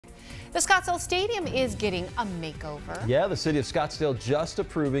The Scottsdale Stadium is getting a makeover. Yeah, the City of Scottsdale just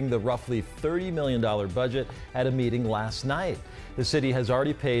approving the roughly $30 million budget at a meeting last night. The city has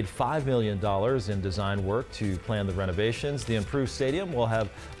already paid $5 million in design work to plan the renovations. The improved stadium will have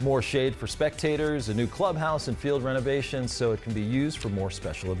more shade for spectators, a new clubhouse and field renovations so it can be used for more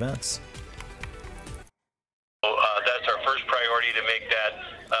special events. That's our first priority, to make that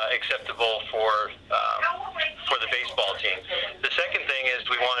acceptable for the baseball team. The second thing is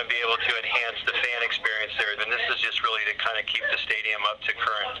we want to be able to enhance the fan experience there, and this is just really to kind of keep the stadium up to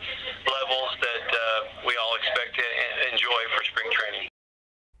current levels that we all expect to enjoy for spring training.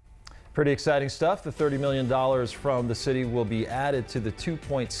 Pretty exciting stuff. The $30 million from the city will be added to the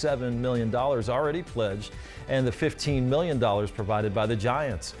 $2.7 million already pledged and the $15 million provided by the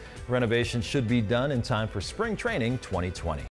Giants. Renovations should be done in time for spring training 2020.